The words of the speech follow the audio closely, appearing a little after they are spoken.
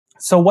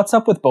So what's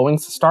up with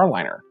Boeing's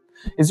Starliner?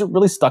 Is it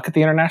really stuck at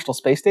the International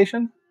Space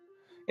Station?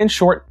 In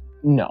short,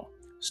 no.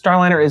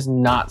 Starliner is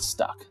not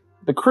stuck.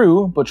 The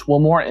crew, Butch,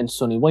 Wilmore, and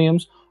Suni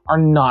Williams, are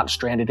not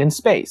stranded in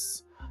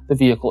space. The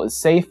vehicle is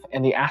safe,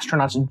 and the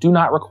astronauts do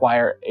not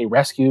require a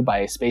rescue by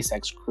a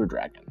SpaceX Crew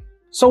Dragon.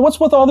 So what's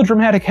with all the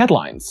dramatic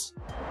headlines?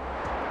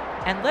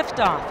 And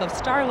liftoff of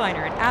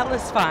Starliner and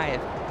Atlas V,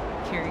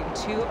 carrying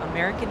two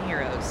American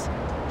heroes,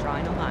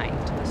 drawing a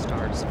line to the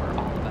stars for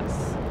all of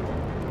us.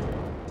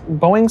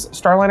 Boeing's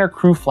Starliner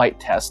crew flight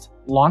test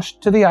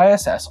launched to the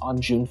ISS on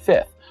June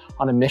 5th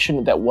on a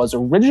mission that was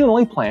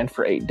originally planned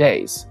for 8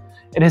 days.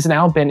 It has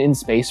now been in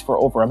space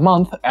for over a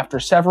month after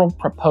several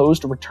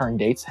proposed return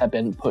dates have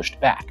been pushed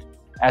back.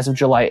 As of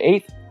July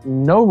 8th,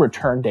 no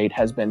return date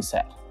has been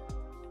set.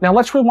 Now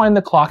let's rewind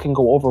the clock and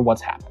go over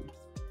what's happened.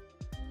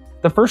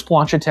 The first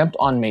launch attempt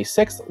on May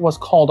 6th was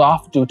called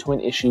off due to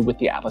an issue with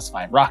the Atlas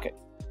V rocket.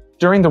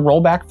 During the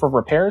rollback for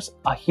repairs,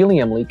 a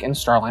helium leak in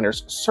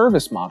Starliner's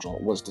service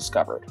module was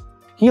discovered.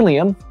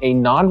 Helium, a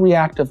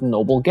non-reactive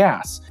noble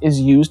gas,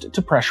 is used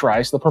to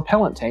pressurize the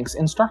propellant tanks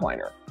in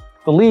Starliner.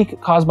 The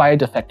leak, caused by a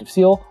defective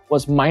seal,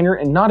 was minor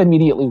and not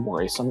immediately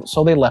worrisome,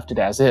 so they left it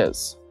as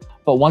is.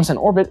 But once in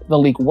orbit, the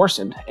leak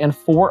worsened, and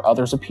 4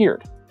 others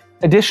appeared.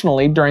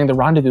 Additionally, during the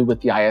rendezvous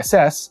with the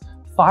ISS,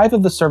 5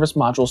 of the service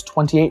module's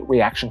 28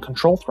 reaction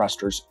control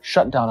thrusters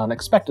shut down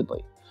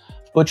unexpectedly.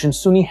 Butch and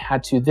Suni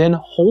had to then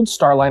hold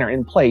Starliner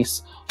in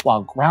place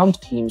while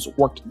ground teams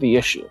worked the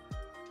issue.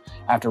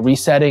 After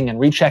resetting and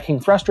rechecking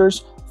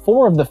thrusters,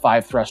 4 of the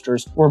 5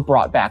 thrusters were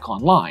brought back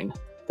online.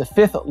 The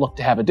 5th looked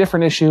to have a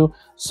different issue,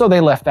 so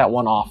they left that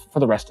one off for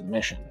the rest of the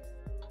mission.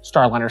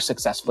 Starliner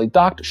successfully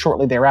docked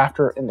shortly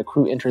thereafter, and the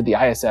crew entered the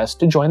ISS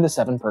to join the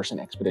 7-person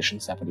Expedition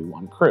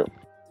 71 crew.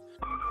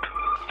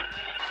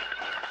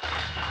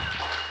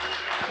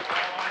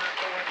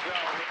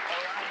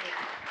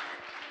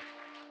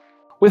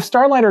 With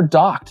Starliner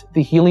docked,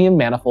 the helium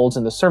manifolds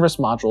in the service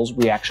module's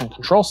reaction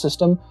control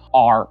system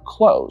are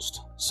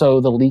closed,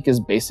 so the leak is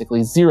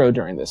basically zero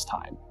during this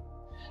time.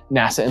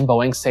 NASA and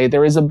Boeing say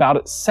there is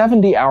about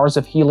 70 hours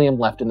of helium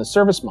left in the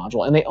service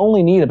module, and they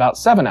only need about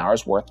 7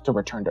 hours worth to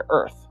return to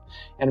Earth.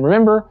 And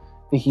remember,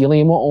 the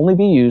helium will only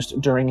be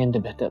used during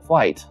independent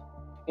flight.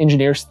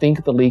 Engineers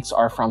think the leaks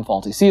are from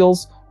faulty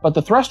seals, but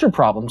the thruster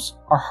problems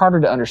are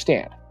harder to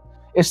understand.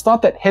 It's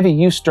thought that heavy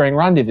use during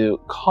rendezvous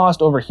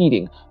caused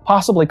overheating,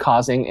 possibly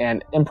causing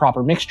an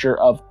improper mixture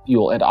of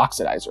fuel and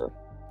oxidizer.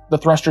 The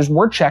thrusters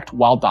were checked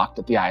while docked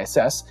at the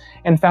ISS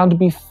and found to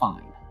be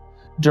fine.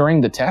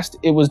 During the test,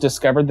 it was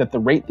discovered that the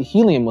rate the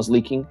helium was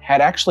leaking had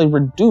actually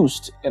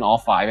reduced in all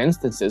 5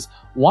 instances,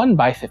 one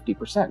by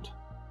 50%.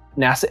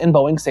 NASA and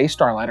Boeing say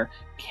Starliner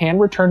can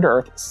return to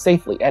Earth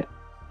safely at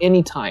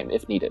any time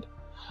if needed,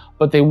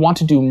 but they want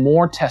to do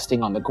more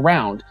testing on the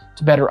ground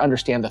to better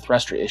understand the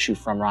thruster issue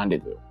from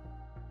rendezvous.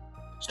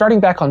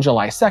 Starting back on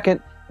July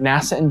 2nd,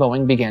 NASA and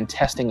Boeing began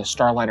testing a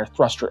Starliner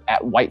thruster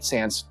at White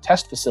Sands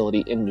Test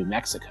Facility in New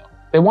Mexico.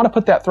 They want to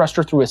put that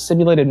thruster through a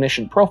simulated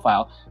mission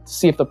profile to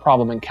see if the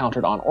problem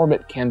encountered on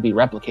orbit can be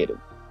replicated.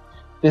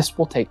 This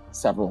will take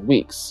several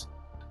weeks.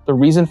 The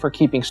reason for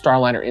keeping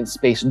Starliner in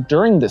space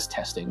during this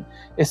testing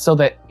is so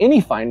that any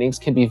findings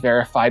can be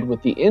verified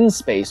with the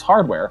in-space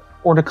hardware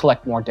or to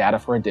collect more data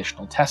for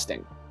additional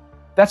testing.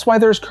 That's why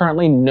there's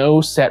currently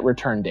no set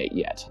return date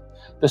yet.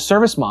 The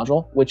service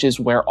module, which is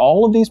where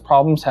all of these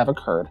problems have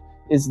occurred,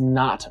 is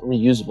not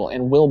reusable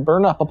and will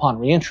burn up upon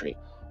re-entry.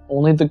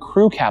 Only the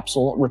crew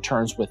capsule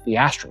returns with the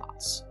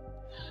astronauts.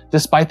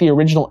 Despite the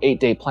original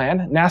 8-day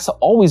plan, NASA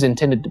always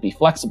intended to be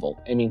flexible,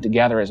 aiming to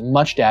gather as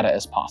much data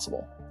as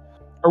possible.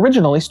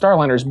 Originally,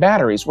 Starliner's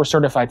batteries were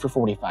certified for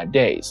 45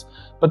 days,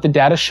 but the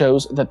data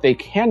shows that they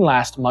can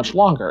last much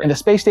longer, and the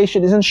space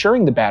station is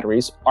ensuring the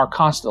batteries are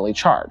constantly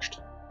charged.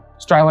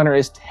 Starliner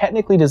is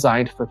technically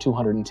designed for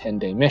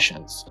 210-day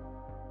missions.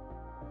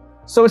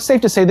 So it's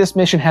safe to say this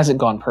mission hasn't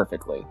gone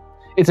perfectly.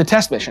 It's a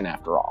test mission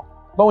after all.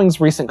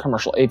 Boeing's recent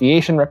commercial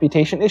aviation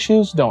reputation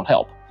issues don't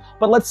help,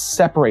 but let's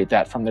separate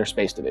that from their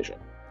space division.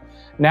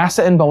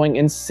 NASA and Boeing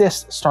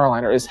insist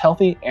Starliner is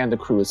healthy and the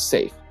crew is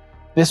safe.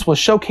 This was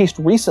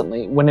showcased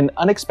recently when an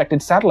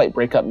unexpected satellite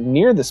breakup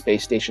near the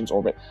space station's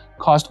orbit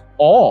caused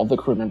all the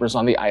crew members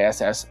on the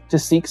ISS to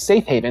seek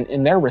safe haven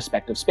in their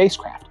respective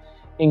spacecraft,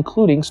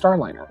 including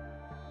Starliner.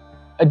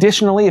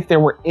 Additionally, if there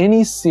were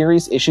any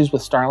serious issues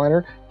with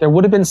Starliner, there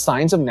would have been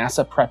signs of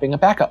NASA prepping a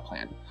backup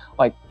plan,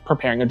 like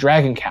preparing a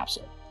Dragon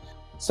capsule.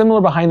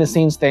 Similar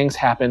behind-the-scenes things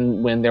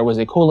happened when there was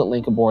a coolant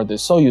leak aboard the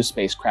Soyuz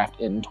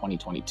spacecraft in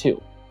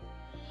 2022.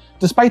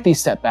 Despite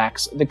these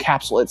setbacks, the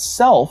capsule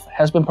itself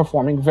has been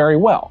performing very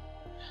well.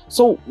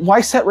 So why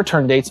set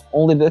return dates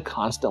only to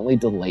constantly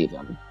delay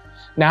them?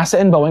 NASA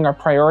and Boeing are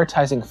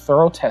prioritizing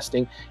thorough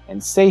testing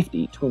and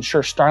safety to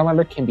ensure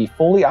Starliner can be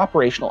fully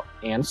operational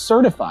and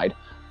certified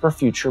for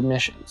future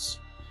missions.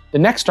 The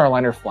next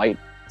Starliner flight,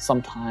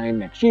 sometime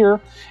next year,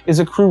 is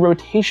a crew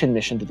rotation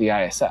mission to the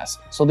ISS,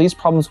 so these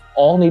problems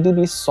all need to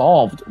be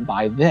solved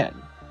by then.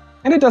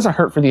 And it doesn't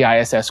hurt for the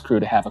ISS crew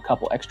to have a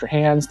couple extra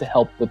hands to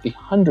help with the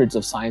hundreds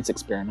of science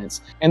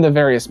experiments and the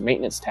various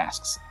maintenance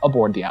tasks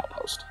aboard the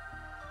outpost.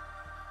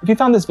 If you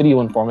found this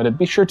video informative,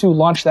 be sure to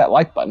launch that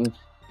like button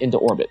into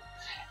orbit,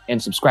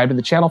 and subscribe to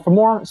the channel for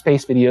more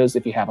space videos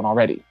if you haven't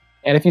already.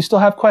 And if you still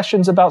have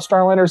questions about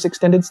Starliner's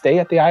extended stay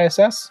at the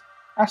ISS,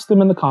 ask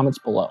them in the comments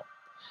below.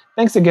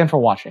 Thanks again for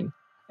watching,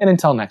 and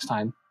until next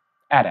time,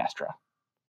 Ad Astra.